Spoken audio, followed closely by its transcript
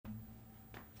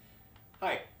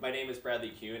Hi, my name is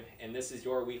Bradley Kuhn, and this is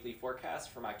your weekly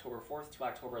forecast from October 4th to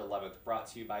October 11th, brought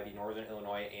to you by the Northern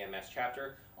Illinois AMS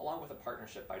chapter, along with a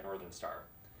partnership by Northern Star.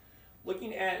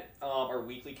 Looking at our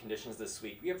weekly conditions this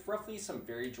week, we have roughly some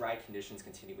very dry conditions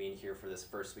continuing here for this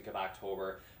first week of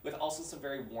October, with also some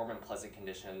very warm and pleasant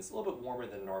conditions, a little bit warmer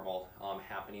than normal,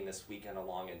 happening this weekend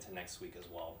along into next week as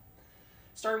well.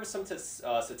 Starting with some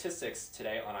statistics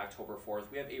today on October 4th,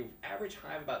 we have an average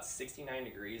high of about 69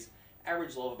 degrees,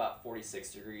 average low of about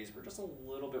 46 degrees. We're just a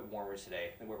little bit warmer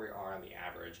today than where we are on the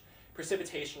average.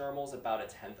 Precipitation normal is about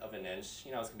 1/10 of an inch.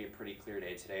 You know, it's going to be a pretty clear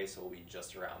day today, so we'll be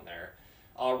just around there.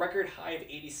 Record high of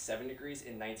 87 degrees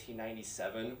in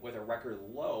 1997 with a record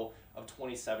low of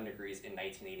 27 degrees in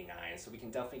 1989. So we can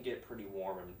definitely get pretty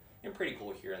warm and pretty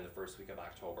cool here in the first week of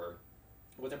October,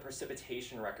 with a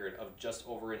precipitation record of just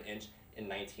over an inch in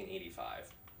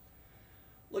 1985.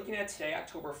 Looking at today,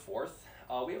 October 4th,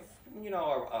 we have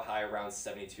a high around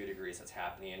 72 degrees that's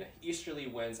happening. Easterly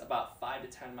winds about 5 to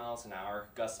 10 miles an hour,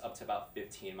 gusts up to about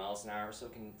 15 miles an hour, so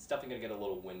it's definitely going to get a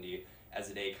little windy as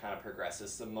the day kind of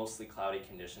progresses. So mostly cloudy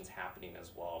conditions happening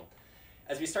as well.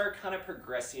 As we start kind of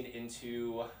progressing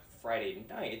into Friday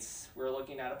nights, we're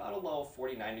looking at about a low of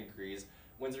 49 degrees.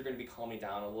 Winds are going to be calming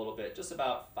down a little bit, just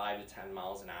about 5 to 10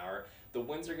 miles an hour. The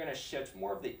winds are going to shift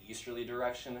more of the easterly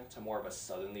direction to more of a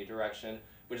southerly direction,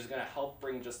 which is going to help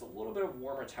bring just a little bit of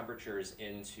warmer temperatures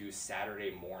into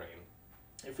Saturday morning.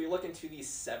 If we look into the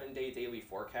 7-day daily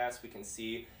forecast, we can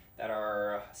see that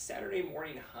our Saturday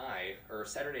high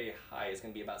is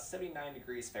going to be about 79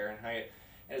 degrees Fahrenheit.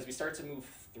 And as we start to move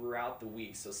throughout the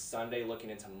week, so Sunday looking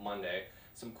into Monday,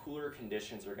 some cooler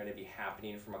conditions are going to be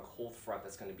happening from a cold front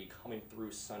that's going to be coming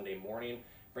through Sunday morning,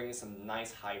 bringing some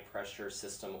nice high pressure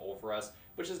system over us,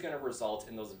 which is going to result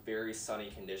in those very sunny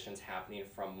conditions happening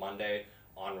from Monday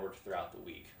onward throughout the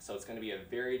week. So it's going to be a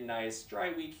very nice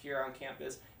dry week here on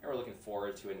campus, and we're looking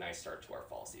forward to a nice start to our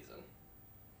fall season.